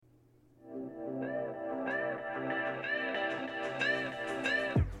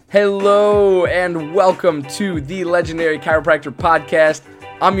Hello and welcome to the Legendary Chiropractor Podcast.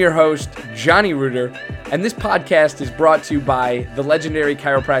 I'm your host, Johnny Reuter, and this podcast is brought to you by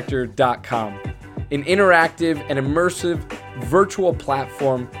thelegendarychiropractor.com, an interactive and immersive virtual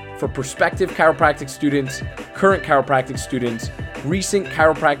platform for prospective chiropractic students, current chiropractic students, recent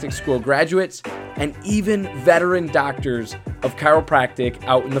chiropractic school graduates, and even veteran doctors of chiropractic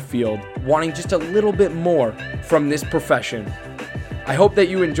out in the field wanting just a little bit more from this profession. I hope that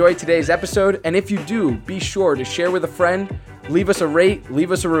you enjoyed today's episode, and if you do, be sure to share with a friend, leave us a rate,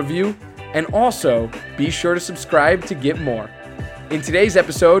 leave us a review, and also be sure to subscribe to get more. In today's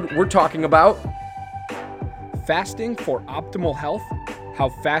episode, we're talking about fasting for optimal health, how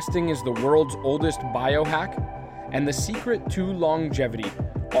fasting is the world's oldest biohack, and the secret to longevity.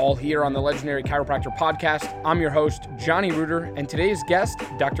 All here on the Legendary Chiropractor Podcast. I'm your host, Johnny Reuter, and today's guest,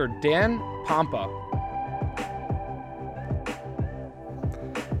 Dr. Dan Pompa.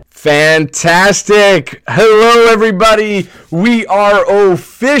 Fantastic. Hello, everybody. We are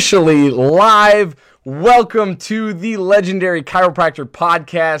officially live. Welcome to the Legendary Chiropractor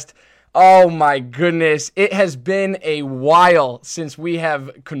Podcast. Oh my goodness. It has been a while since we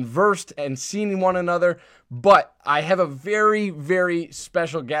have conversed and seen one another, but I have a very, very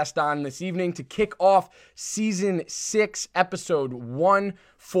special guest on this evening to kick off Season 6, Episode 1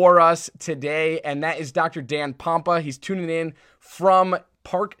 for us today, and that is Dr. Dan Pompa. He's tuning in from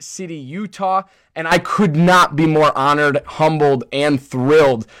Park City, Utah, and I could not be more honored, humbled, and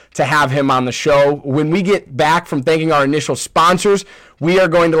thrilled to have him on the show. When we get back from thanking our initial sponsors, we are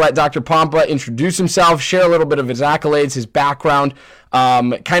going to let Dr. Pompa introduce himself, share a little bit of his accolades, his background,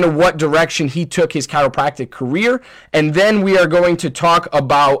 kind of what direction he took his chiropractic career, and then we are going to talk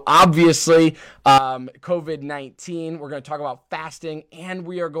about, obviously, COVID-19. We're going to talk about fasting, and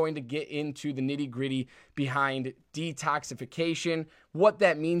we are going to get into the nitty-gritty behind detoxification, what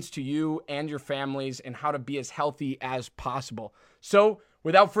that means to you and your families, and how to be as healthy as possible. So,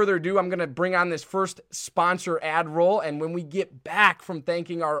 without further ado, I'm going to bring on this first sponsor ad roll, and when we get back from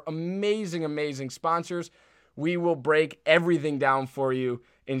thanking our amazing, amazing sponsors, we will break everything down for you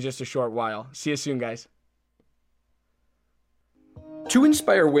in just a short while. See you soon, guys. To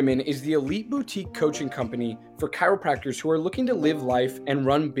Inspire Women is the elite boutique coaching company for chiropractors who are looking to live life and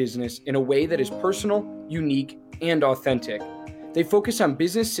run business in a way that is personal, unique, and authentic. They focus on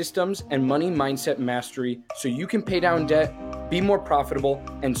business systems and money mindset mastery so you can pay down debt, be more profitable,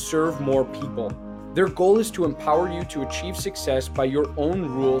 and serve more people. Their goal is to empower you to achieve success by your own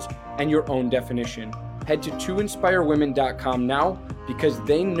rules and your own definition. Head to toinspirewomen.com now because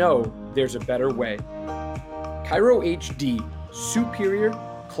they know there's a better way. Chiro HD, superior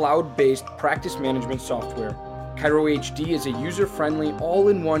cloud-based practice management software. Chiro HD is a user-friendly,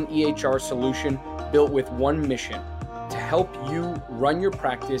 all-in-one EHR solution built with one mission: to help you run your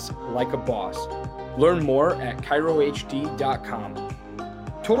practice like a boss. Learn more at chirohd.com.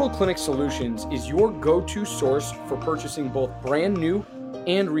 Total Clinic Solutions is your go-to source for purchasing both brand new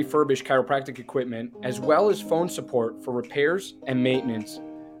and refurbished chiropractic equipment, as well as phone support for repairs and maintenance.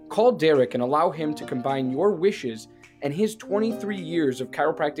 Call Derek and allow him to combine your wishes and his 23 years of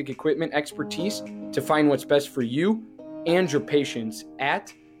chiropractic equipment expertise to find what's best for you and your patients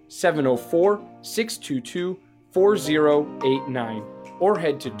at 704-622-4089 or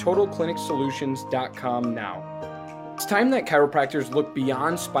head to totalclinicsolutions.com now. It's time that chiropractors look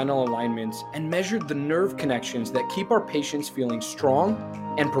beyond spinal alignments and measured the nerve connections that keep our patients feeling strong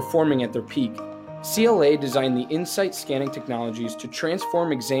and performing at their peak. CLA designed the Insight scanning technologies to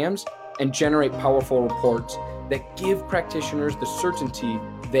transform exams and generate powerful reports that give practitioners the certainty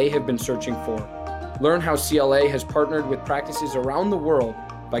they have been searching for. Learn how CLA has partnered with practices around the world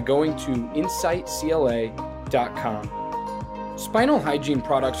by going to insightcla.com. Spinal hygiene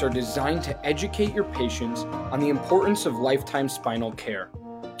products are designed to educate your patients on the importance of lifetime spinal care.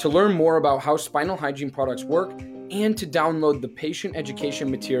 To learn more about how spinal hygiene products work and to download the patient education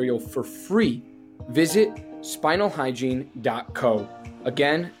material for free, visit spinalhygiene.co.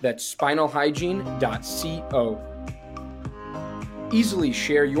 Again, that's spinalhygiene.co. Easily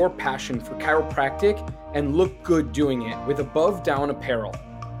share your passion for chiropractic and look good doing it with Above Down Apparel,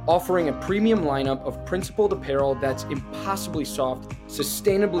 offering a premium lineup of principled apparel that's impossibly soft,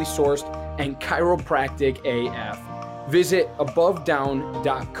 sustainably sourced, and chiropractic AF. Visit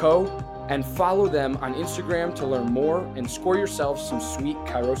abovedown.co and follow them on Instagram to learn more and score yourself some sweet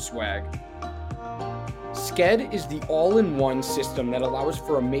chiro swag. Sked is the all-in-one system that allows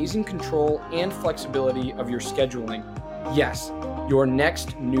for amazing control and flexibility of your scheduling. Yes, your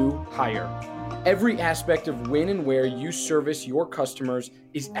next new hire. Every aspect of when and where you service your customers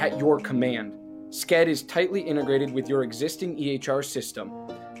is at your command. Sked is tightly integrated with your existing EHR system.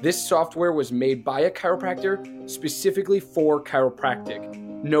 This software was made by a chiropractor specifically for chiropractic.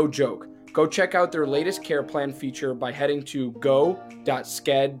 No joke. Go check out their latest care plan feature by heading to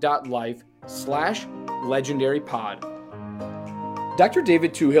go.sked.life/legendarypod. Dr.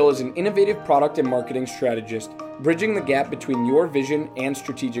 David Toohill is an innovative product and marketing strategist, bridging the gap between your vision and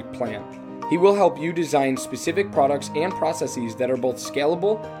strategic plan. He will help you design specific products and processes that are both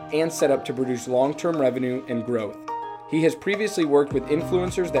scalable and set up to produce long-term revenue and growth. He has previously worked with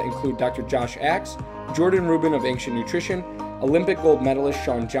influencers that include Dr. Josh Axe, Jordan Rubin of Ancient Nutrition, Olympic gold medalist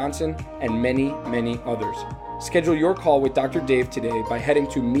Shawn Johnson, and many, many others. Schedule your call with Dr. Dave today by heading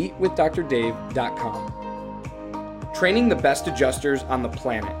to meetwithdrdave.com. Training the best adjusters on the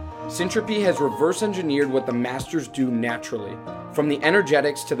planet, Syntropy has reverse engineered what the masters do naturally. From the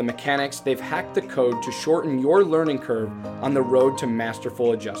energetics to the mechanics, they've hacked the code to shorten your learning curve on the road to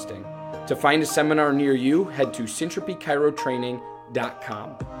masterful adjusting. To find a seminar near you, head to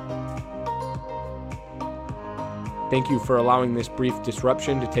syntropychirotraining.com. Thank you for allowing this brief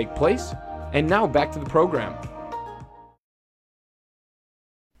disruption to take place. And now back to the program.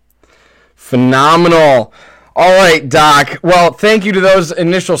 Phenomenal. All right, Doc. Well, thank you to those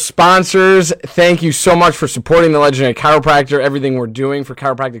initial sponsors. Thank you so much for supporting the Legendary Chiropractor, everything we're doing for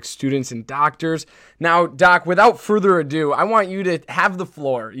chiropractic students and doctors. Now, Doc, without further ado, I want you to have the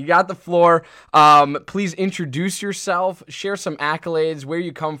floor. You got the floor. Please introduce yourself, share some accolades, where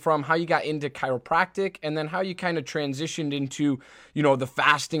you come from, how you got into chiropractic, and then how you kind of transitioned into, the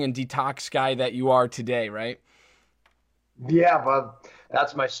fasting and detox guy that you are today, right? Yeah, well,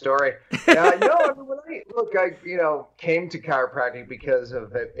 that's my story. When I came to chiropractic because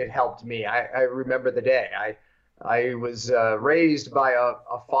of it, it helped me. I remember the day. I was raised by a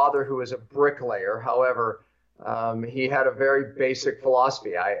father who was a bricklayer. However, he had a very basic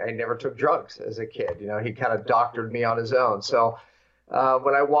philosophy. I never took drugs as a kid. He kind of doctored me on his own. So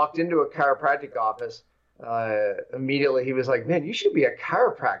when I walked into a chiropractic office, immediately he was like, "Man, you should be a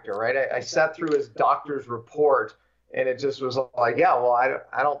chiropractor," right? I sat through his doctor's report. And it just was like, yeah, well, I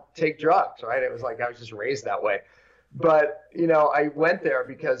don't take drugs, right? It was like I was just raised that way. But, I went there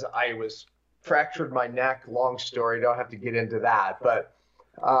because I was fractured my neck. Long story, don't have to get into that. But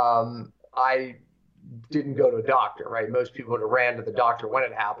I didn't go to a doctor, right? Most people would have ran to the doctor when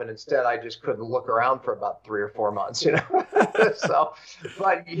it happened. Instead, I just couldn't look around for about 3 or 4 months, So,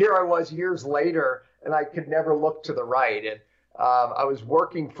 but here I was years later, and I could never look to the right. And I was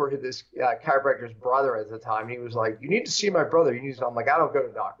working for this chiropractor's brother at the time. He was like, "You need to see my brother." I'm like, "I don't go to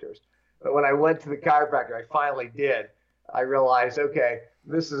doctors." But when I went to the chiropractor, I finally did. I realized, okay,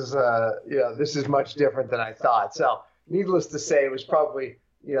 this is much different than I thought. So needless to say, it was probably,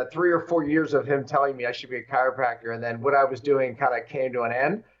 3 or 4 years of him telling me I should be a chiropractor. And then what I was doing kind of came to an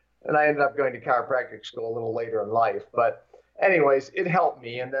end. And I ended up going to chiropractic school a little later in life. But anyways, it helped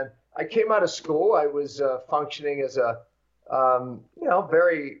me. And then I came out of school. I was functioning as a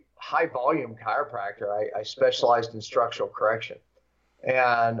very high volume chiropractor. I specialized in structural correction.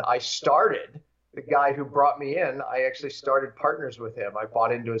 And the guy who brought me in, I actually started partners with him. I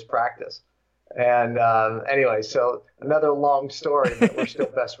bought into his practice. And anyway, so another long story, but we're still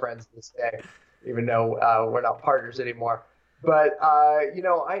best friends to this day, even though we're not partners anymore. But,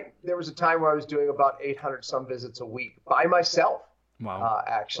 there was a time where I was doing about 800 some visits a week by myself. Wow.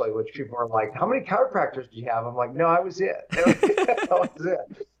 Actually, which people are like, "How many chiropractors do you have?" I'm like, "No, I was it." That was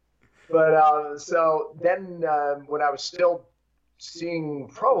it. But so then when I was still seeing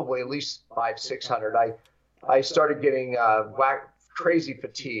probably at least 500-600, I started getting crazy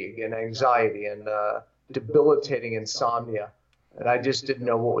fatigue and anxiety and debilitating insomnia. And I just didn't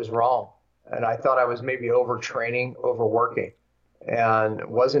know what was wrong. And I thought I was maybe overtraining, overworking. And it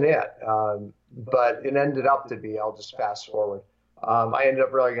wasn't it. But it ended up to be, I'll just fast forward. I ended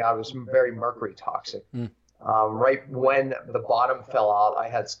up realizing I was very mercury toxic. Right when the bottom fell out, I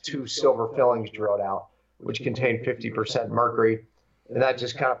had 2 silver fillings drilled out, which contained 50% mercury. And that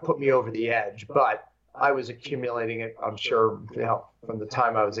just kind of put me over the edge. But I was accumulating it, I'm sure, from the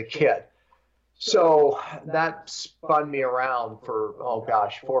time I was a kid. So that spun me around for, 4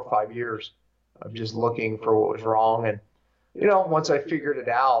 or 5 years of just looking for what was wrong. And once I figured it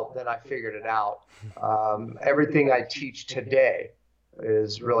out, then I figured it out. Everything I teach today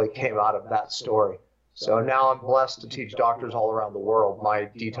really came out of that story. So now I'm blessed to teach doctors all around the world my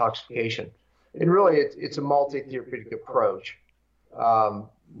detoxification. And really, it's a multi-therapeutic approach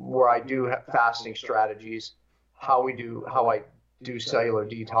where I do have fasting strategies, how I do cellular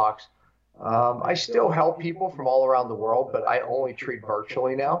detox. I still help people from all around the world, but I only treat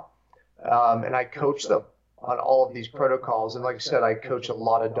virtually now. And I coach them on all of these protocols. And like I said, I coach a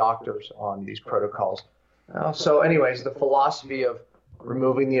lot of doctors on these protocols. So anyways, the philosophy of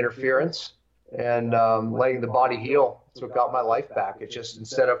removing the interference and letting the body heal. That's what got my life back. It's just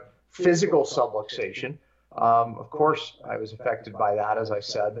instead of physical subluxation, of course, I was affected by that, as I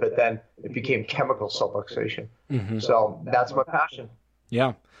said, but then it became chemical subluxation. So that's my passion.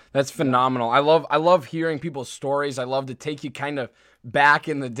 Yeah, that's phenomenal. I love hearing people's stories. I love to take you kind of back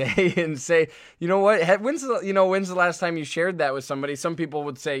in the day and say, you know what, when's the last time you shared that with somebody? Some people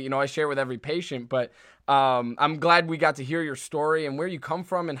would say, I share with every patient, but I'm glad we got to hear your story and where you come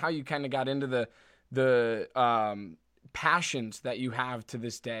from and how you kind of got into the passions that you have to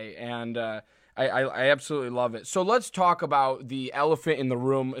this day. And I absolutely love it. So let's talk about the elephant in the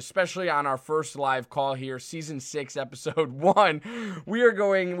room, especially on our first live call here, season 6, episode 1. We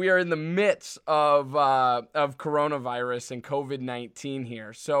are in the midst of coronavirus and COVID-19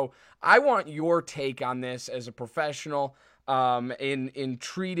 here. So I want your take on this as a professional in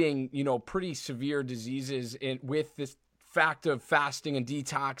treating, pretty severe diseases with this fact of fasting and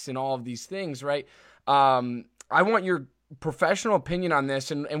detox and all of these things, right? I want your professional opinion on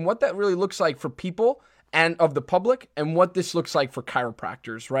this and what that really looks like for people and of the public and what this looks like for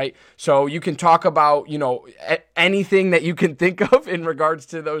chiropractors, right? So you can talk about, anything that you can think of in regards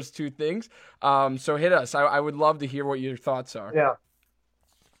to those two things. So hit us. I would love to hear what your thoughts are. Yeah.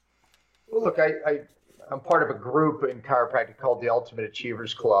 Well, look, I'm part of a group in chiropractic called the Ultimate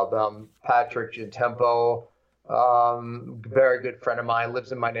Achievers Club. Patrick Gentempo, very good friend of mine,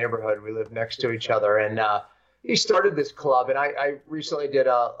 lives in my neighborhood. We live next to each other. And he started this club, and I recently did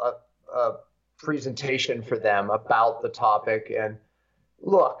a presentation for them about the topic. And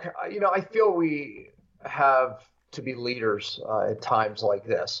look, I feel we have to be leaders at times like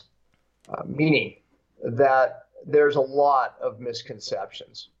this, meaning that there's a lot of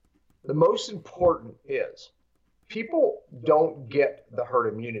misconceptions. The most important is people don't get the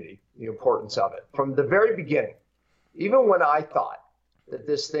herd immunity, the importance of it. From the very beginning, even when I thought that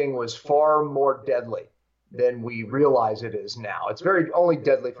this thing was far more deadly than we realize it is now. It's only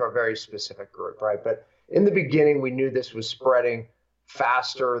deadly for a very specific group, right? But in the beginning, we knew this was spreading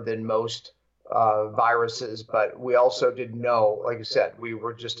faster than most viruses, but we also didn't know, like I said, we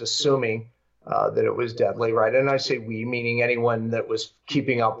were just assuming that it was deadly, right? And I say we, meaning anyone that was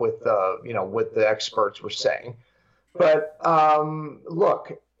keeping up with, what the experts were saying. But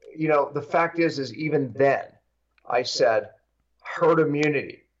look, the fact is even then, I said herd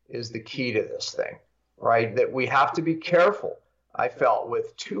immunity is the key to this thing. Right, that we have to be careful, I felt,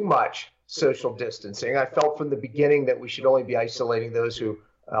 with too much social distancing. I felt from the beginning that we should only be isolating those who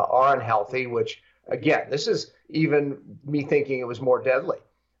are unhealthy, which, again, this is even me thinking it was more deadly.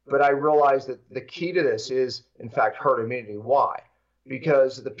 But I realized that the key to this is, in fact, herd immunity. Why?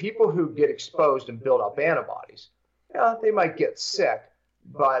 Because the people who get exposed and build up antibodies, they might get sick,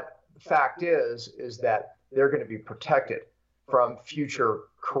 but the fact is that they're going to be protected from future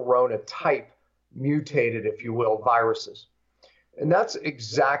corona type mutated, if you will, viruses. And that's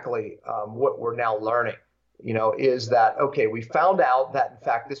exactly what we're now learning, is that, okay, we found out that, in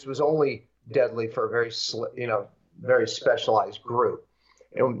fact, this was only deadly for a very specialized group.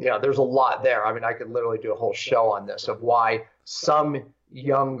 And, there's a lot there. I mean, I could literally do a whole show on this of why some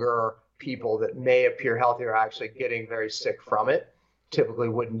younger people that may appear healthy are actually getting very sick from it, typically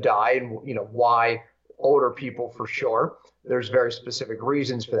wouldn't die, and, why older people for sure. There's very specific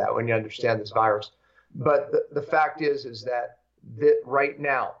reasons for that when you understand this virus. But the fact is that right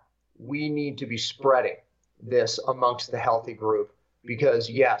now we need to be spreading this amongst the healthy group because,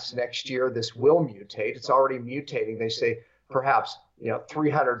 yes, next year this will mutate. It's already mutating. They say perhaps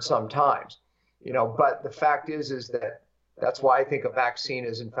 300 sometimes. But the fact is that that's why I think a vaccine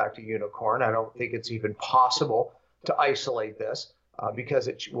is in fact a unicorn. I don't think it's even possible to isolate this because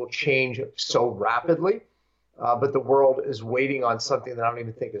it will change so rapidly. But the world is waiting on something that I don't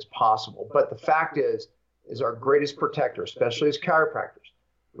even think is possible. But the fact is our greatest protector, especially as chiropractors,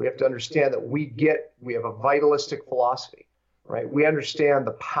 we have to understand that we have a vitalistic philosophy, right? We understand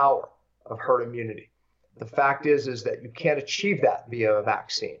the power of herd immunity. The fact is that you can't achieve that via a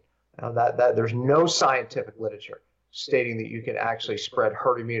vaccine. That there's no scientific literature stating that you can actually spread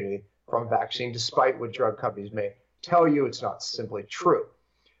herd immunity from a vaccine, despite what drug companies may tell you. It's not simply true.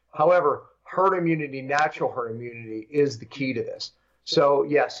 However, herd immunity, natural herd immunity, is the key to this. So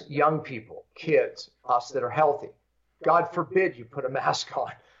yes, young people, kids, us that are healthy, God forbid you put a mask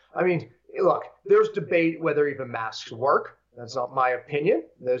on. I mean, look, there's debate whether even masks work. That's not my opinion.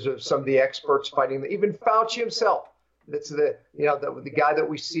 Those are some of the experts fighting. Even Fauci himself, that's the guy that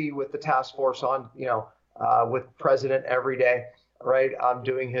we see with the task force on, with President every day, right?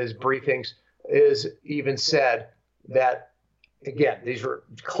 Doing his briefings, is even said that again, these are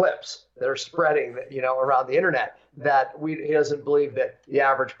clips that are spreading, around the internet, that he doesn't believe that the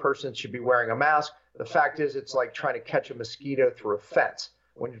average person should be wearing a mask. The fact is, it's like trying to catch a mosquito through a fence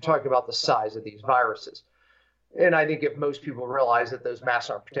when you're talking about the size of these viruses. And I think if most people realize that those masks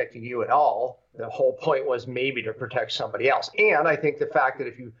aren't protecting you at all, the whole point was maybe to protect somebody else. And I think the fact that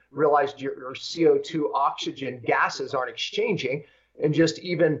if you realized your CO2 oxygen gases aren't exchanging, and just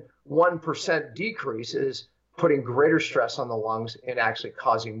even 1% decrease is putting greater stress on the lungs and actually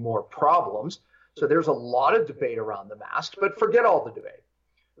causing more problems. So there's a lot of debate around the mask, but forget all the debate.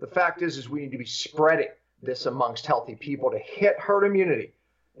 The fact is we need to be spreading this amongst healthy people to hit herd immunity.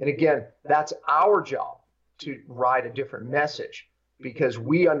 And again, that's our job, to ride a different message, because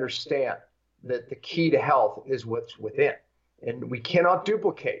we understand that the key to health is what's within. And we cannot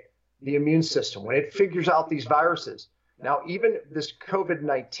duplicate the immune system when it figures out these viruses. Now, even this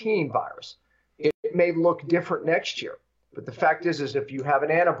COVID-19 virus, it may look different next year. But the fact is if you have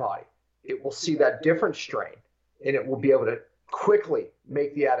an antibody, it will see that different strain, and it will be able to quickly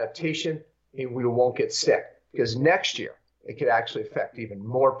make the adaptation, and we won't get sick. Because next year, it could actually affect even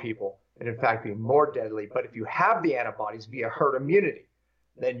more people, and in fact be more deadly. But if you have the antibodies via herd immunity,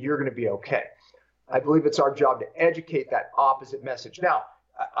 then you're going to be okay. I believe it's our job to educate that opposite message. Now,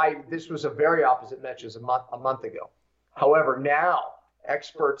 this was a very opposite message a month ago. However, now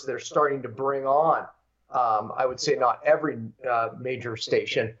experts, they're starting to bring on, I would say not every major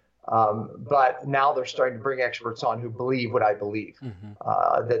station, but now they're starting to bring experts on who believe what I believe,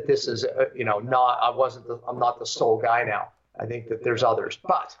 that this is, I'm not the sole guy now. I think that there's others,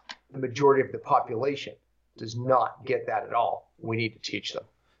 but the majority of the population does not get that at all. We need to teach them.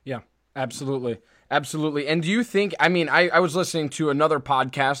 Yeah, absolutely. Absolutely. And do you think, I was listening to another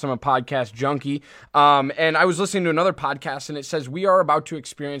podcast. I'm a podcast junkie. And I was listening to another podcast, and it says we are about to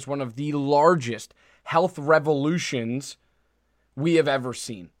experience one of the largest health revolutions we have ever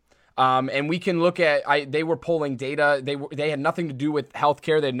seen. And we can look at, they were polling data. They had nothing to do with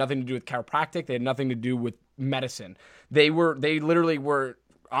healthcare. They had nothing to do with chiropractic. They had nothing to do with medicine. They literally were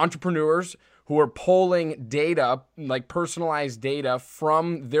entrepreneurs who are polling data, like personalized data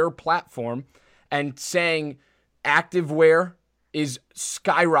from their platform, and saying activewear is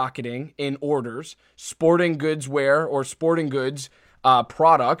skyrocketing in orders. Sporting goods wear or sporting goods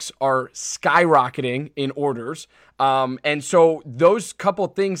products are skyrocketing in orders. And so those couple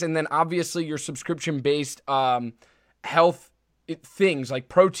things, and then obviously your subscription-based health things like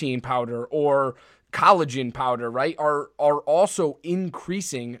protein powder or collagen powder, right, are also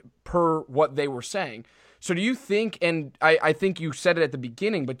increasing per what they were saying. So do you think, and I think you said it at the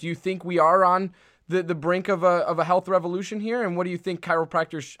beginning, but do you think we are on the brink of a health revolution here? And what do you think how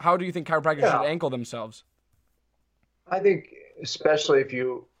do you think chiropractors should angle themselves? I think, especially if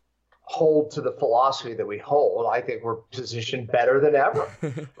you hold to the philosophy that we hold, I think we're positioned better than ever,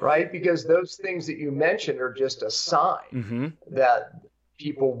 right? Because those things that you mentioned are just a sign that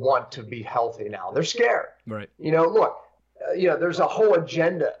people want to be healthy now. They're scared. Right. Look, there's a whole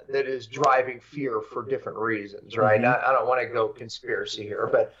agenda that is driving fear for different reasons, right? I don't want to go conspiracy here,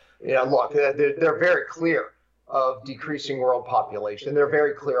 but, look, they're very clear of decreasing world population. They're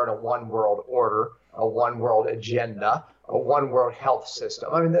very clear on a one world order, a one world agenda, a one world health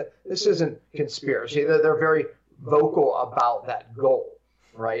system. This isn't conspiracy. They're very vocal about that goal,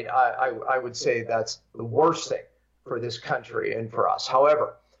 right? I would say that's the worst thing for this country and for us.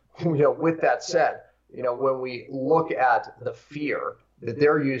 However, with that said, when we look at the fear that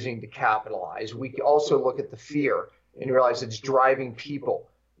they're using to capitalize, we also look at the fear and realize it's driving people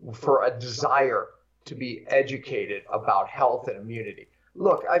for a desire to be educated about health and immunity.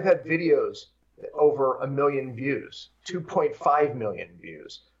 Look, I've had videos over 1 million views, 2.5 million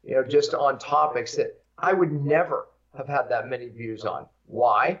views, just on topics that I would never have had that many views on.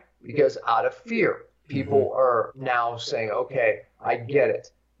 Why? Because out of fear, people are now saying, okay, I get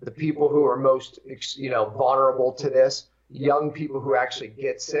it. The people who are most, vulnerable to this, young people who actually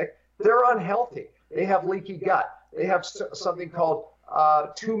get sick, they're unhealthy. They have leaky gut. They have something called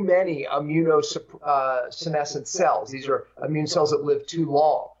too many immunosenescent cells. These are immune cells that live too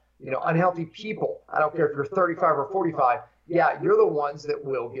long. Unhealthy people, I don't care if you're 35 or 45, you're the ones that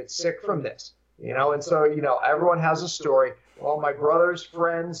will get sick from this. And so, everyone has a story. Well, my brother's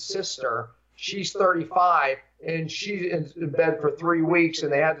friend's sister, she's 35 and she's in bed for 3 weeks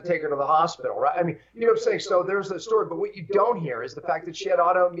and they had to take her to the hospital, right? You know what I'm saying? So there's the story. But what you don't hear is the fact that she had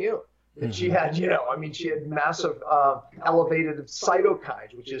autoimmune, that she had, she had massive elevated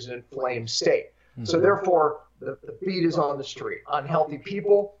cytokines, which is an inflamed state. So therefore, the beat is on the street. Unhealthy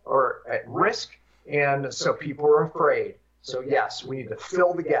people are at risk, and so people are afraid. So yes, we need to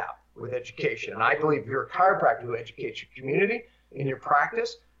fill the gap with education. And I believe if you're a chiropractor who educates your community in your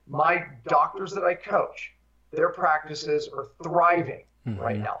practice, my doctors that I coach, their practices are thriving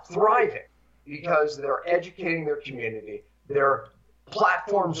right now, thriving because they're educating their community. Their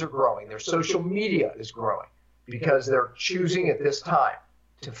platforms are growing. Their social media is growing because they're choosing at this time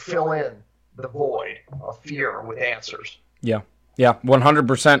to fill in the void of fear with answers. Yeah. Yeah,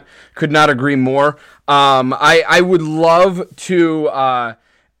 100%. Could not agree more. I would love to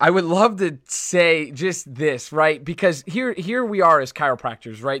say just this, right? Because here we are as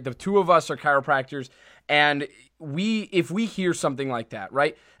chiropractors, right? The two of us are chiropractors, and if we hear something like that,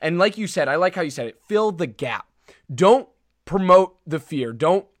 right? And like you said, I like how you said it, fill the gap. Don't promote the fear.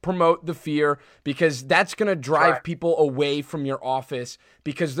 Don't promote the fear, because that's going to drive people away from your office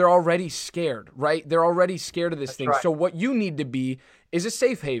because they're already scared, right? They're already scared of this thing. So what you need to be is a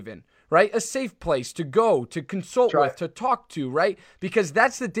safe haven, right? A safe place to go, to consult with, to talk to, right? Because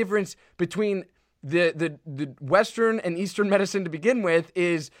that's the difference between the Western and Eastern medicine to begin with,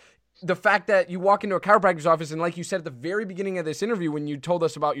 is the fact that you walk into a chiropractor's office, and like you said at the very beginning of this interview when you told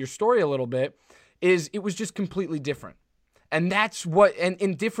us about your story a little bit, is it was just completely different. And that's what,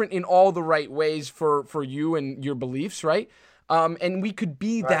 and different in all the right ways for you and your beliefs, right? And we could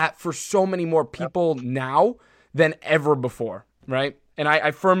be that for so many more people now than ever before, right? And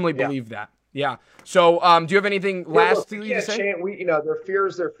I firmly believe that. Yeah. So do you have anything lastly to say? Their fear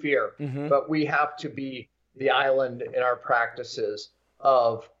is their fear, but we have to be the island in our practices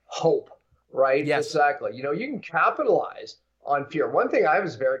of hope, right? Yes. Exactly. You can capitalize on fear. One thing I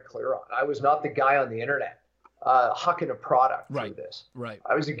was very clear on, I was not the guy on the internet hucking a product through this. Right.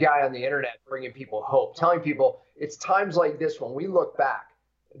 I was a guy on the internet bringing people hope, telling people it's times like this when we look back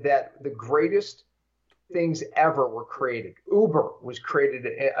that the greatest things ever were created. Uber was created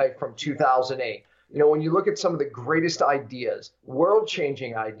from 2008. When you look at some of the greatest ideas,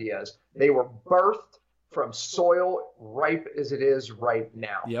 world-changing ideas, they were birthed from soil ripe as it is right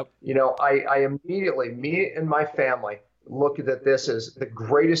now. Yep. I immediately, me and my family, looked at this as the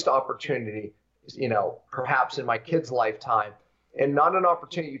greatest opportunity perhaps in my kid's lifetime, and not an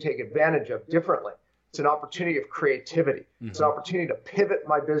opportunity you take advantage of differently. It's an opportunity of creativity. It's an opportunity to pivot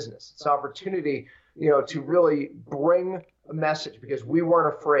my business. It's an opportunity, to really bring a message, because we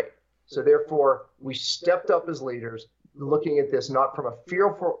weren't afraid. So therefore, we stepped up as leaders, looking at this not from a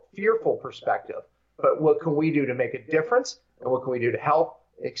fearful perspective, but what can we do to make a difference, and what can we do to help,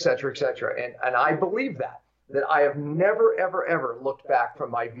 et cetera, et cetera. And I believe that I have never, ever, ever looked back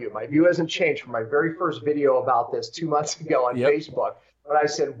from my view. My view hasn't changed from my very first video about this 2 months ago on Facebook. But I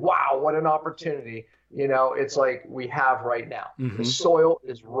said, wow, what an opportunity, it's like we have right now. The soil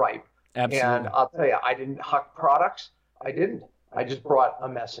is ripe. Absolutely. And I'll tell you, I didn't huck products. I didn't. I just brought a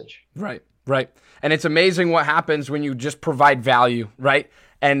message. Right. And it's amazing what happens when you just provide value, right?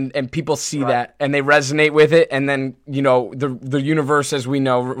 And people see that and they resonate with it, and then the universe, as we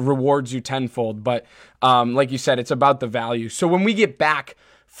know, rewards you tenfold. But like you said, it's about the value. So when we get back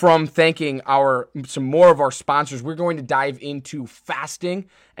from thanking some more of our sponsors, we're going to dive into fasting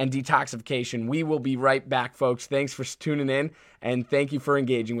and detoxification. We will be right back, folks. Thanks for tuning in, and thank you for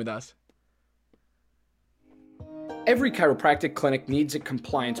engaging with us. Every chiropractic clinic needs a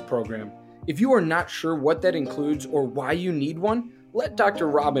compliance program. If you are not sure what that includes or why you need one, let Dr.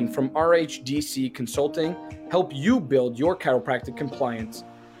 Robin from RHDC Consulting help you build your chiropractic compliance.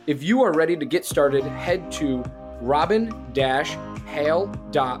 If you are ready to get started, head to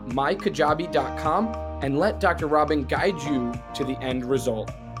robin-hale.mykajabi.com and let Dr. Robin guide you to the end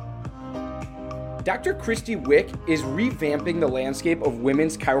result. Dr. Christy Wick is revamping the landscape of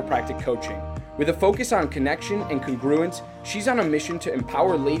women's chiropractic coaching. With a focus on connection and congruence, she's on a mission to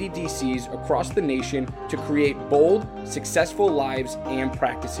empower Lady DCs across the nation to create bold, successful lives and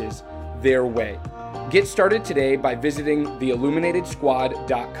practices their way. Get started today by visiting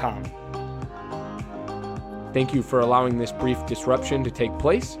theilluminatedsquad.com. Thank you for allowing this brief disruption to take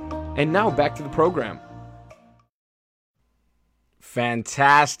place. And now back to the program.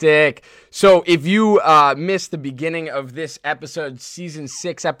 Fantastic. So if you missed the beginning of this episode, season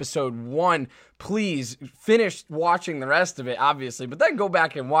 6, episode 1, please finish watching the rest of it, obviously, but then go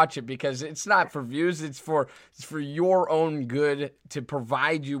back and watch it, because it's not for views. It's for your own good, to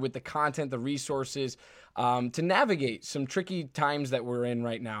provide you with the content, the resources, to navigate some tricky times that we're in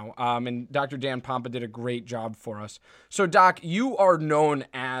right now. And Dr. Dan Pompa did a great job for us. So, Doc, you are known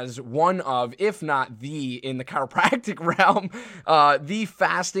as one of, if not the, in the chiropractic realm, the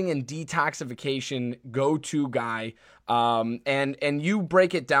fasting and detoxification go-to guy. And you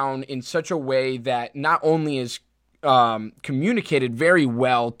break it down in such a way that not only is communicated very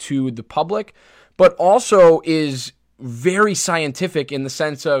well to the public, but also is very scientific in the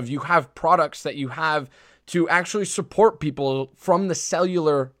sense of you have products that you have to actually support people from the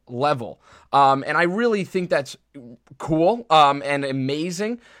cellular level. And I really think that's cool and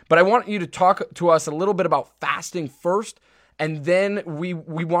amazing. But I want you to talk to us a little bit about fasting first. And then we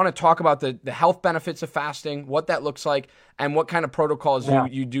want to talk about the health benefits of fasting, what that looks like, and what kind of protocols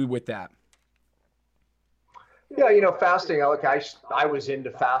you do with that. Yeah, fasting. Look, I was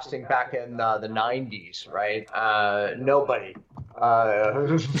into fasting back in the 90s, right? Nobody,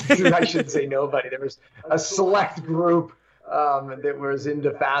 I shouldn't say nobody. There was a select group that was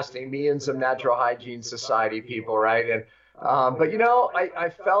into fasting, me and some Natural Hygiene Society people, right? And but I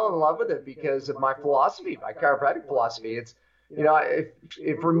fell in love with it because of my philosophy, my chiropractic philosophy. It's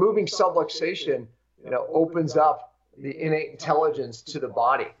if removing subluxation opens up the innate intelligence to the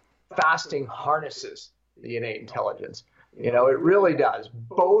body, fasting harnesses the innate intelligence. It really does.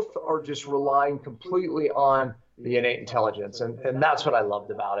 Both are just relying completely on the innate intelligence, and that's what I loved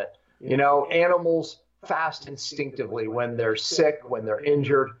about it. Animals fast instinctively when they're sick, when they're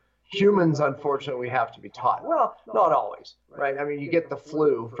injured. Humans, unfortunately, we have to be taught. Well, not always, right? I mean, you get the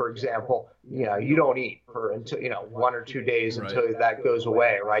flu, for example. You don't eat for until 1 or 2 days until that goes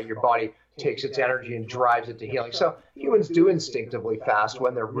away, right? Your body takes its energy and drives it to healing. So humans do instinctively fast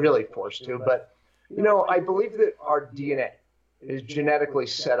when they're really forced to, but I believe that our DNA is genetically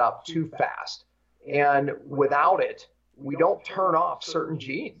set up to fast. And without it, we don't turn off certain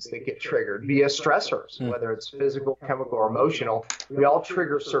genes that get triggered via stressors, whether it's physical, chemical, or emotional. We all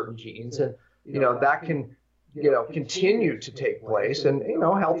trigger certain genes, and that can continue to take place. And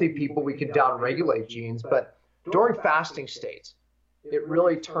healthy people, we can downregulate genes, but during fasting states, it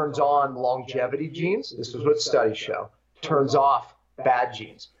really turns on longevity genes. This is what studies show. Turns off bad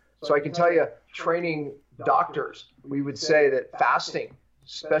genes. So I can tell you, training doctors, we would say that fasting,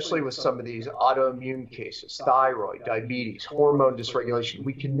 especially with some of these autoimmune cases, thyroid, diabetes, hormone dysregulation,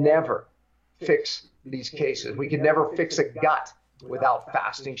 we can never fix these cases. We can never fix a gut without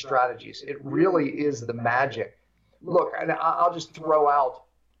fasting strategies. It really is the magic. Look, and I'll just throw out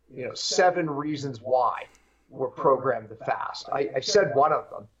 7 reasons why we're programmed to fast. I said one of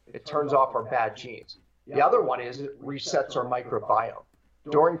them, it turns off our bad genes. The other one is it resets our microbiome.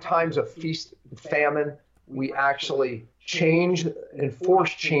 During times of feast and famine, we actually change and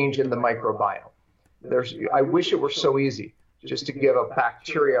force change in the microbiome. I wish it were so easy just to give a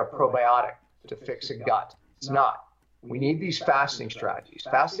bacteria a probiotic to fix a gut. It's not. We need these fasting strategies.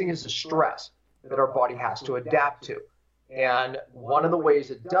 Fasting is a stress that our body has to adapt to. And one of the ways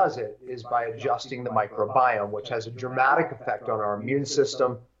it does it is by adjusting the microbiome, which has a dramatic effect on our immune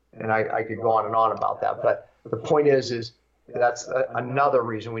system. And I could go on and on about that. But the point is that's another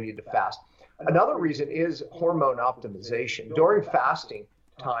reason we need to fast. Another reason is hormone optimization. During fasting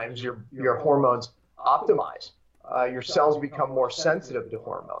times, your hormones optimize. Your cells become more sensitive to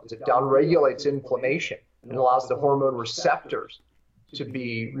hormones. It downregulates inflammation and allows the hormone receptors to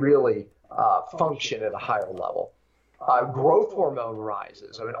be really function at a higher level. Growth hormone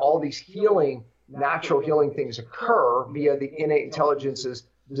rises. I mean, all these natural healing things occur via the innate intelligence's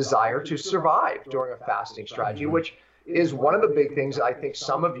desire to survive during a fasting strategy, which is one of the big things I think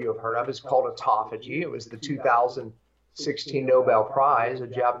some of you have heard of. Is called autophagy. It was the 2016 Nobel Prize, a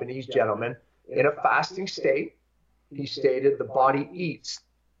Japanese gentleman. In a fasting state, he stated the body eats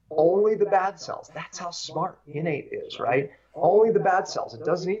only the bad cells. That's how smart innate is, right? Only the bad cells. It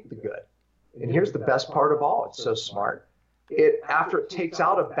doesn't eat the good. And here's the best part of all. It's so smart. After it takes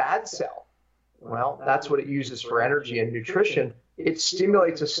out a bad cell, well, that's what it uses for energy and nutrition. It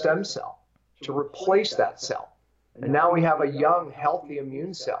stimulates a stem cell to replace that cell. And now we have a young, healthy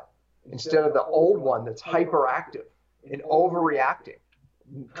immune cell instead of the old one that's hyperactive and overreacting,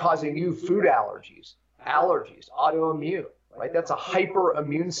 causing you food allergies, autoimmune, right? That's a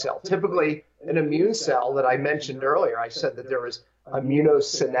hyperimmune cell. Typically, an immune cell that I mentioned earlier, I said that there was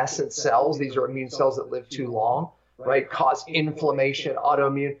immunosenescent cells. These are immune cells that live too long, right? Cause inflammation,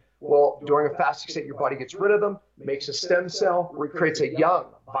 autoimmune. Well, during a fasting state, your body gets rid of them, makes a stem cell, recreates a young,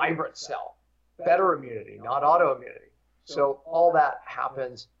 vibrant cell. Better immunity, not autoimmunity. So all that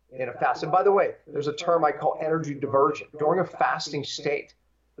happens in a fast. And by the way, there's a term I call energy diversion. During a fasting state,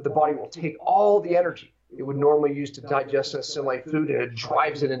 the body will take all the energy it would normally use to digest and assimilate food, and it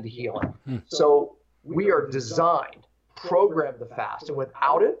drives it into healing. So we are designed, programmed to fast, and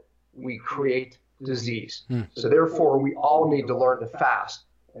without it, we create disease. So therefore, we all need to learn to fast.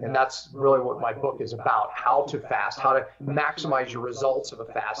 And that's really what my book is about, how to fast, how to maximize your results of a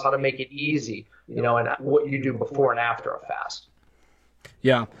fast, how to make it easy, and what you do before and after a fast.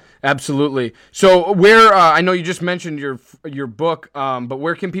 Yeah, absolutely. So where, I know you just mentioned your book, but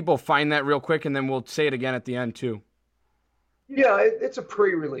where can people find that real quick? And then we'll say it again at the end too. Yeah, it's a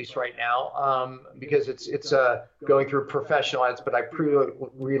pre-release right now because it's going through professional edits, but I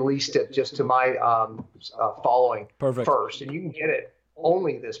pre-released it just to my following Perfect. first, and you can get it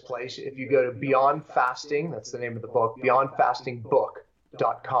only this place if you go to Beyond Fasting. That's the name of the book,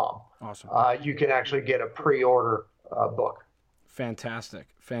 beyondfastingbook.com. Awesome. You can actually get a pre-order book. Fantastic.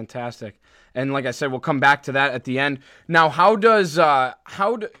 And like I said, we'll come back to that at the end. Now, how do a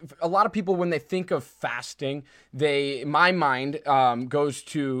lot of people, when they think of fasting, my mind goes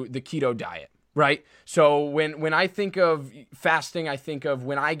to the keto diet, right? So when I think of fasting, I think of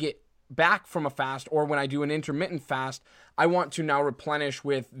when I get back from a fast or when I do an intermittent fast, I want to now replenish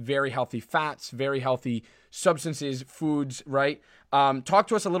with very healthy fats, very healthy substances, foods, right? Talk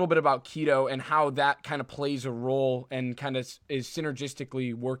to us a little bit about keto and how that kind of plays a role and kind of is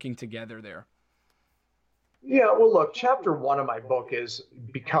synergistically working together there. Yeah, well, look, chapter 1 of my book is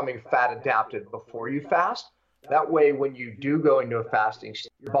becoming fat adapted before you fast. That way, when you do go into a fasting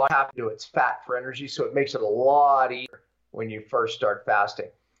state, your body has to do its fat for energy, so it makes it a lot easier when you first start fasting.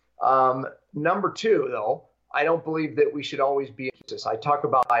 Number 2, though, I don't believe that we should always be this. I talk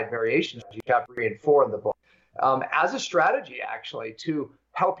about diet variations, chapter 3 and 4 in the book, as a strategy, actually, to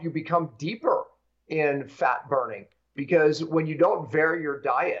help you become deeper in fat burning. Because when you don't vary your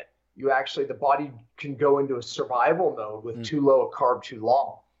diet, the body can go into a survival mode with too low a carb too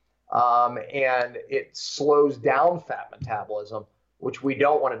long. And it slows down fat metabolism, which we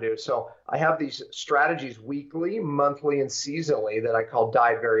don't want to do. So I have these strategies weekly, monthly, and seasonally that I call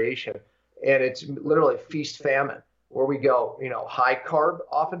diet variation. And it's literally feast famine, where we go, high carb,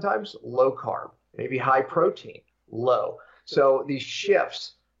 oftentimes low carb, maybe high protein, low. So these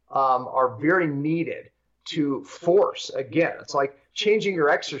shifts are very needed to force. Again, it's like changing your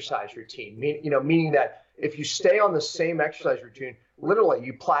exercise routine, meaning that if you stay on the same exercise routine, literally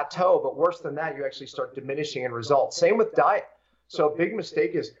you plateau, but worse than that, you actually start diminishing in results. Same with diet. So a big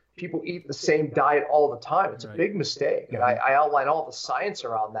mistake is people eat the same diet all the time. It's a big mistake. And I outline all the science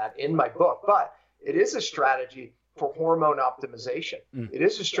around that in my book, but it is a strategy for hormone optimization. It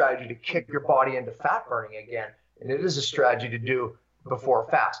is a strategy to kick your body into fat burning again. And it is a strategy to do before a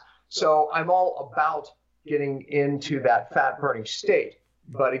fast. So I'm all about getting into that fat burning state.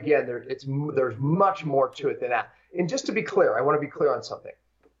 But again, there's much more to it than that. And just to be clear, I want to be clear on something.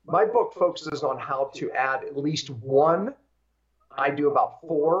 My book focuses on how to add at least one. I do about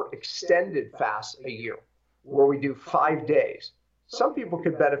 4 extended fasts a year where we do 5 days. Some people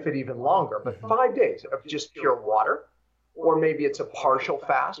could benefit even longer, but 5 days of just pure water, or maybe it's a partial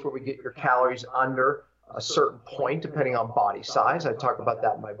fast where we get your calories under a certain point, depending on body size. I talk about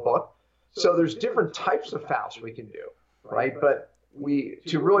that in my book. So there's different types of fasts we can do, right? But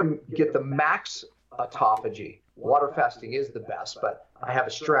to really get the max autophagy, water fasting is the best, but I have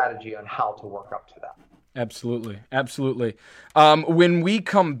a strategy on how to work up to that. Absolutely. When we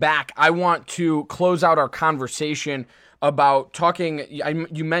come back, I want to close out our conversation about talking,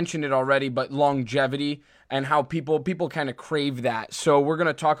 you mentioned it already, but longevity and how people kind of crave that. So we're going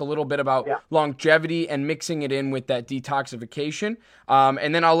to talk a little bit about longevity and mixing it in with that detoxification.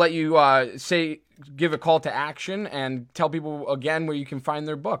 And then I'll let you give a call to action and tell people again where you can find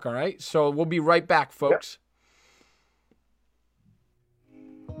their book. All right. So we'll be right back, folks.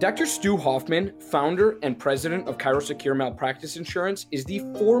 Dr. Stu Hoffman, founder and president of ChiroSecure Malpractice Insurance, is the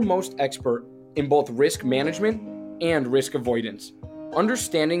foremost expert in both risk management and risk avoidance.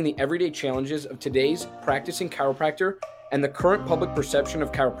 Understanding the everyday challenges of today's practicing chiropractor and the current public perception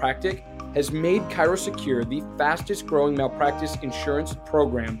of chiropractic has made ChiroSecure the fastest growing malpractice insurance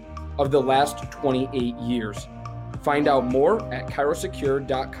program of the last 28 years. Find out more at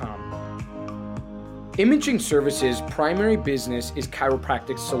chirosecure.com. Imaging Services' primary business is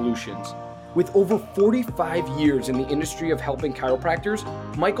chiropractic solutions. With over 45 years in the industry of helping chiropractors,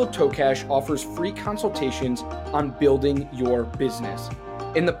 Michael Tokash offers free consultations on building your business.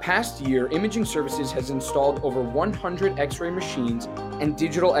 In the past year, Imaging Services has installed over 100 X-ray machines and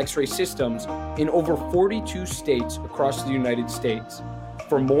digital X-ray systems in over 42 states across the United States.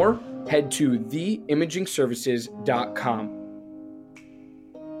 For more, head to theimagingservices.com.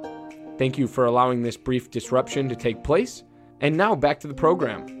 Thank you for allowing this brief disruption to take place. And now back to the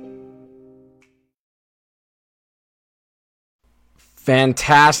program.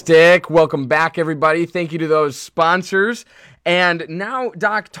 Fantastic. Welcome back, everybody. Thank you to those sponsors. And now,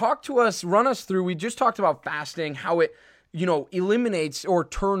 Doc, talk to us, run us through. We just talked about fasting, how it, eliminates or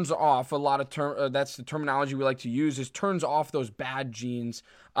turns off a lot of that's the terminology we like to use, is turns off those bad genes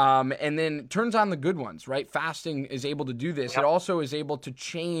and then turns on the good ones, right? Fasting is able to do this. Yep. It also is able to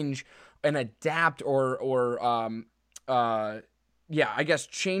change and adapt or I guess,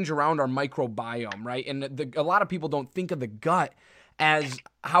 change around our microbiome, right? And a lot of people don't think of the gut as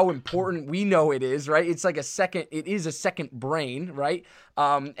how important we know it is, right? It's like it is a second brain, right?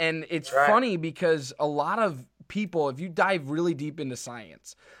 And it's funny because a lot of people, if you dive really deep into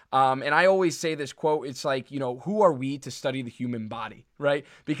science, and I always say this quote, it's like, who are we to study the human body, right?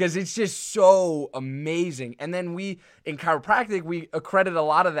 Because it's just so amazing. And then in chiropractic, we accredit a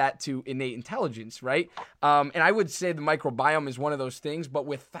lot of that to innate intelligence, right? And I would say the microbiome is one of those things, but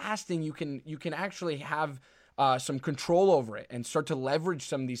with fasting, you can actually have some control over it and start to leverage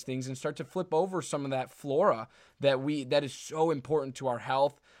some of these things and start to flip over some of that flora that is so important to our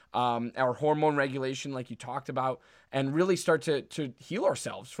health, our hormone regulation, like you talked about, and really start to heal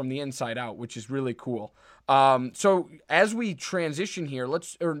ourselves from the inside out, which is really cool. So as we transition here,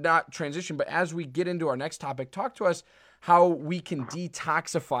 but as we get into our next topic, talk to us how we can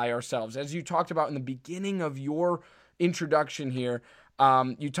detoxify ourselves. As you talked about in the beginning of your introduction here,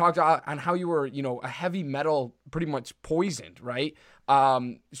 you talked on how you were, a heavy metal, pretty much poisoned, right?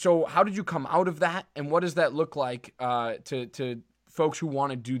 So how did you come out of that, and what does that look like to folks who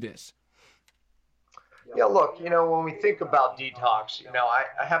want to do this? Yeah, look, when we think about detox,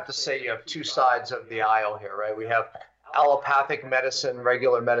 I have to say you have two sides of the aisle here, right? We have allopathic medicine,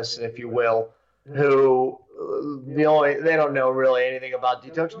 regular medicine, if you will, who they don't know really anything about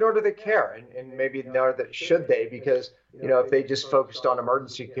detox, nor do they care, and maybe nor should they, because if they just focused on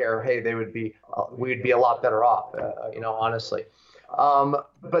emergency care, hey, we'd be a lot better off, honestly.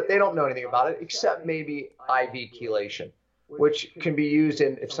 But they don't know anything about it except maybe IV chelation, which can be used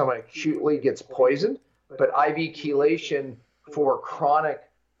if someone acutely gets poisoned. But IV chelation for chronic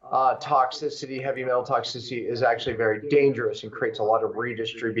toxicity, heavy metal toxicity, is actually very dangerous and creates a lot of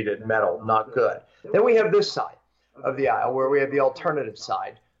redistributed metal, not good. Then we have this side of the aisle where we have the alternative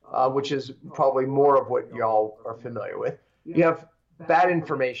side, which is probably more of what y'all are familiar with. You have bad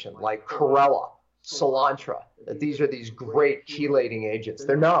information like chlorella, cilantro, that these are these great chelating agents.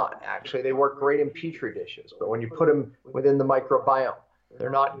 They're not, actually. They work great in petri dishes, but when you put them within the microbiome, they're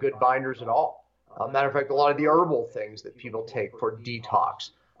not good binders at all. Matter of fact, a lot of the herbal things that people take for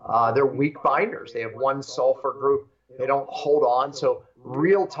detox, they're weak binders. They have one sulfur group. They don't hold on. So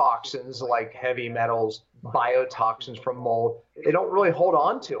real toxins like heavy metals, biotoxins from mold, they don't really hold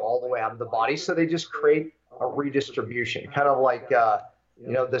on to all the way out of the body. So they just create a redistribution, kind of like,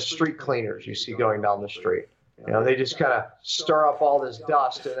 the street cleaners you see going down the street. They just kind of stir up all this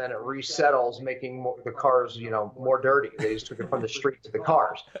dust and then it resettles, making the cars, more dirty. They just took it from the street to the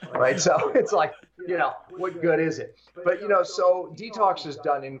cars, right? So it's like, what good is it? But, so detox is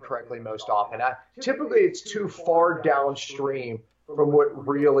done incorrectly most often. Typically, it's too far downstream from what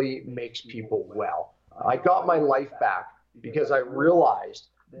really makes people well. I got my life back because I realized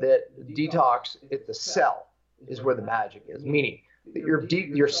that detox at the cell is where the magic is, meaning that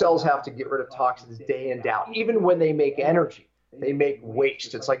your cells have to get rid of toxins day in, day out. Even when they make energy, they make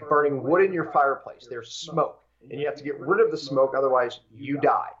waste. It's like burning wood in your fireplace. There's smoke, and you have to get rid of the smoke, otherwise you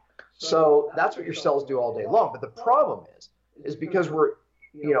die. So that's what your cells do all day long. But the problem is because we're,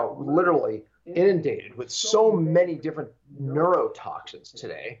 literally inundated with so many different neurotoxins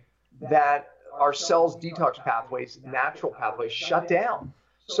today that our cells' detox pathways, natural pathways, shut down.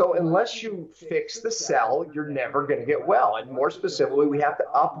 So unless you fix the cell, you're never going to get well. And more specifically, we have to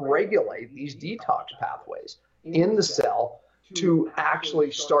upregulate these detox pathways in the cell to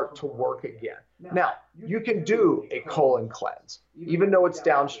actually start to work again. Now, you can do a colon cleanse, even though it's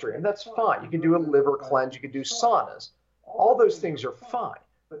downstream. That's fine. You can do a liver cleanse. You can do saunas. All those things are fine,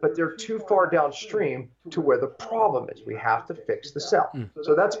 but they're too far downstream to where the problem is. We have to fix the cell.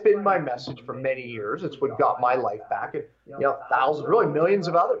 So that's been my message for many years. It's what got my life back, and thousands, really millions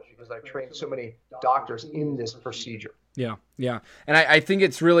of others, because I've trained so many doctors in this procedure. Yeah. And I think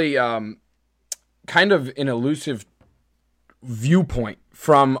it's really kind of an elusive viewpoint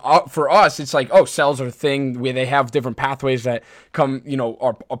from for us. It's like, cells are a thing where they have different pathways that come,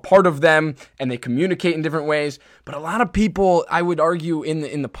 are a part of them, and they communicate in different ways. But a lot of people, I would argue,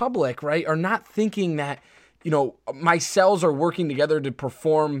 in the public, right, are not thinking that, my cells are working together to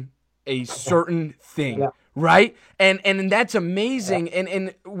perform a certain thing, right? And that's amazing.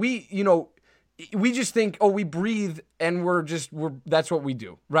 And we just think, we breathe and we're that's what we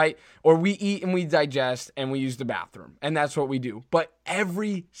do, right? Or we eat and we digest and we use the bathroom, and that's what we do. But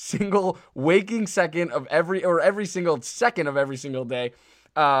every single waking second of every single second of every single day,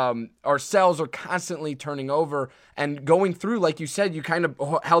 our cells are constantly turning over and going through, like you said, you kind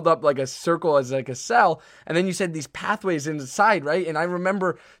of held up like a circle as like a cell. And then you said these pathways inside, right? And I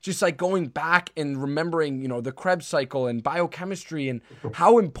remember just like going back and remembering, the Krebs cycle and biochemistry and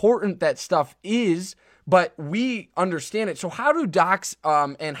how important that stuff is, but we understand it. So how do docs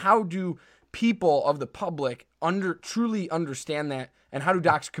and how do people of the public truly understand that, and how do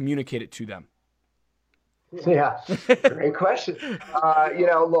docs communicate it to them? Yeah, great question.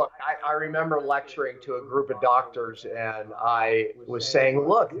 Look, I remember lecturing to a group of doctors, and I was saying,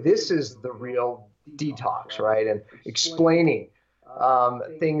 look, this is the real detox, right? And explaining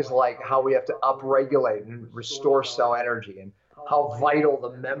things like how we have to upregulate and restore cell energy, and how vital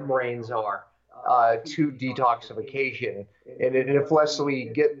the membranes are to detoxification. And unless we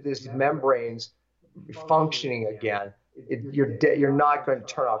get these membranes functioning again, you're not going to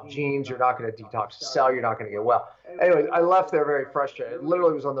turn off genes. You're not going to detox the cell. You're not going to get well. Anyways, I left there very frustrated. It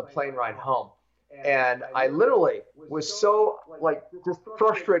literally was on the plane ride home, and I literally was so just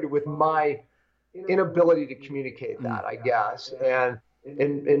frustrated with my inability to communicate that, I guess, and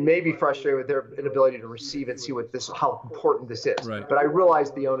maybe frustrated with their inability to receive it, see how important this is. Right. But I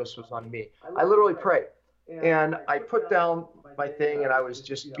realized the onus was on me. I literally prayed, and I put down my thing, and I was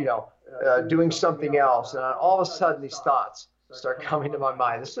just doing something else, and all of a sudden these thoughts start coming to my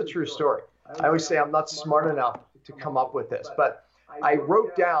mind. This is a true story. I always say I'm not smart enough to come up with this, but I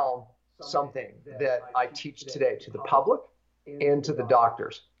wrote down something that I teach today to the public and to the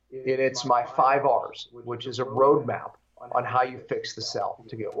doctors, and it's my 5 R's, which is a roadmap on how you fix the cell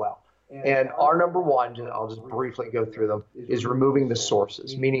to get well. And R number 1, I'll just briefly go through them, is removing the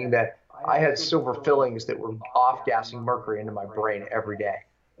sources, meaning that I had silver fillings that were off-gassing mercury into my brain every day.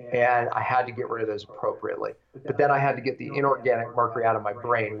 And I had to get rid of those appropriately. But then I had to get the inorganic mercury out of my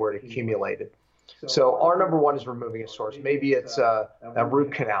brain where it accumulated. So R number 1 is removing a source. Maybe it's a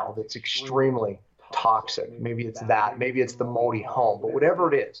root canal that's extremely toxic. Maybe it's that. Maybe it's the moldy home. But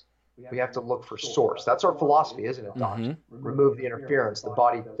whatever it is, we have to look for source. That's our philosophy, isn't it, Doc? Mm-hmm. Remove the interference. The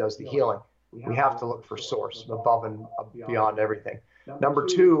body does the healing. We have to look for source above and beyond everything. Number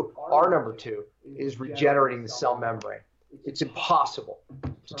 2, R number 2, is regenerating the cell membrane. It's impossible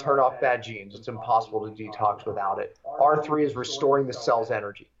to turn off bad genes. It's impossible to detox without it. R3 is restoring the cell's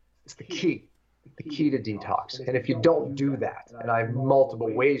energy. It's the key to detox. And if you don't do that, and I have multiple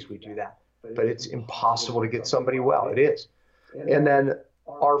ways we do that, but it's impossible to get somebody well. It is. And then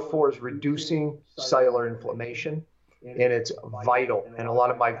R4 is reducing cellular inflammation, and it's vital. And a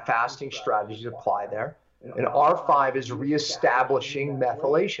lot of my fasting strategies apply there. And R5 is reestablishing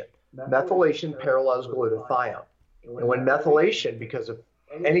methylation. Methylation parallels glutathione. And when methylation, because of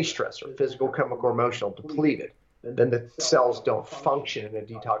any stressor, physical, chemical, or emotional, depleted, then the cells don't function in a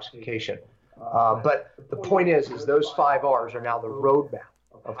detoxification. But the point is those 5 R's are now the roadmap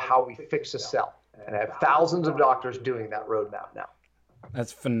of how we fix a cell. And I have thousands of doctors doing that roadmap now.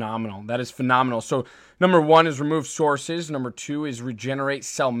 That's phenomenal. That is phenomenal. So number 1 is remove sources. Number 2 is regenerate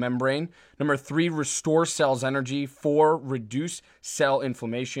cell membrane. Number 3, restore cells energy. 4, reduce cell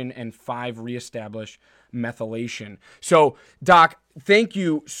inflammation. And 5, reestablish methylation. So, Doc, thank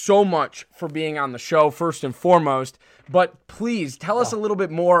you so much for being on the show, first and foremost. But please tell us a little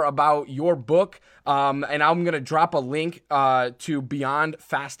bit more about your book. And I'm going to drop a link to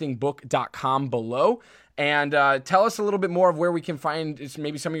beyondfastingbook.com below. And tell us a little bit more of where we can find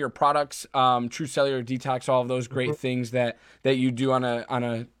maybe some of your products, True Cellular Detox, all of those great things that you do on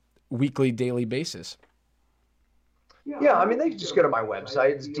a weekly, daily basis. Yeah, I mean, they can just go to my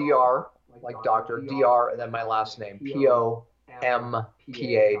website. It's DR, like Dr. DR, and then my last name, POMPA.com,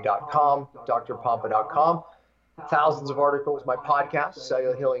 drpompa.com. Thousands of articles, my podcast,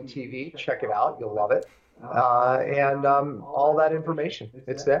 Cellular Healing TV. Check it out. You'll love it. And all that information,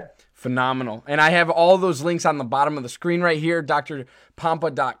 it's there. Phenomenal. And I have all those links on the bottom of the screen right here,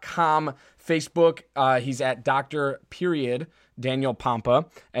 drpompa.com, Facebook. He's at Dr. Daniel Pompa.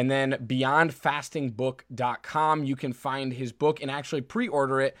 And then beyondfastingbook.com. You can find his book and actually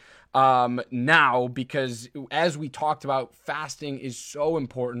pre-order it now, because as we talked about, fasting is so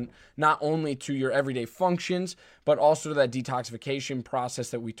important, not only to your everyday functions, but also to that detoxification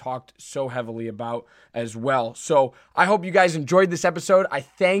process that we talked so heavily about as well. So I hope you guys enjoyed this episode. I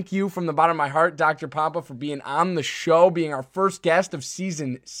thank you from the bottom of my heart, Dr. Pompa, for being on the show, being our first guest of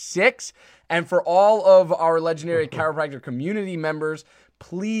season 6. And for all of our Legendary Chiropractor community members,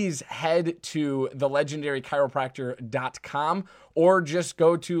 please head to thelegendarychiropractor.com or just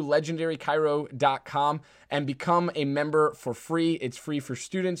go to legendarychiro.com and become a member for free. It's free for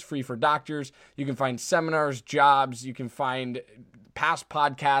students, free for doctors. You can find seminars, jobs. You can find past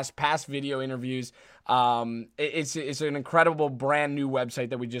podcasts, past video interviews. It's an incredible brand new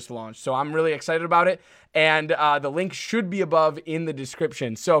website that we just launched. So I'm really excited about it. And the link should be above in the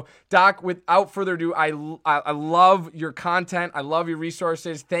description. So Doc, without further ado, I love your content. I love your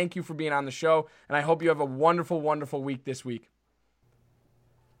resources. Thank you for being on the show. And I hope you have a wonderful, wonderful week this week.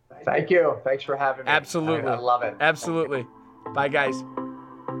 Thank you. Thanks for having me. Absolutely. I love it. Absolutely. Bye, guys.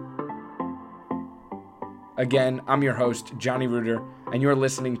 Again, I'm your host, Johnny Reuter, and you're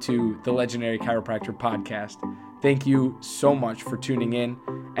listening to the Legendary Chiropractor Podcast. Thank you so much for tuning in,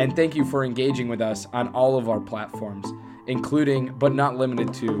 and thank you for engaging with us on all of our platforms, including, but not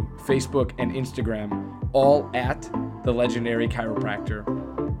limited to, Facebook and Instagram, all at The Legendary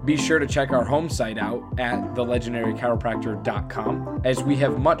Chiropractor. Be sure to check our home site out at thelegendarychiropractor.com, as we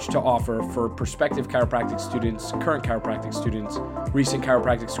have much to offer for prospective chiropractic students, current chiropractic students, recent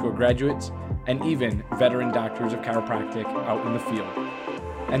chiropractic school graduates, and even veteran doctors of chiropractic out in the field.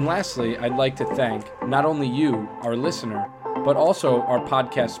 And lastly, I'd like to thank not only you, our listener, but also our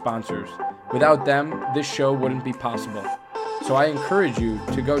podcast sponsors. Without them, this show wouldn't be possible. So I encourage you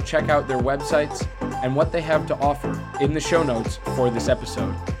to go check out their websites and what they have to offer in the show notes for this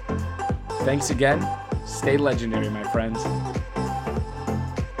episode. Thanks again. Stay legendary, my friends.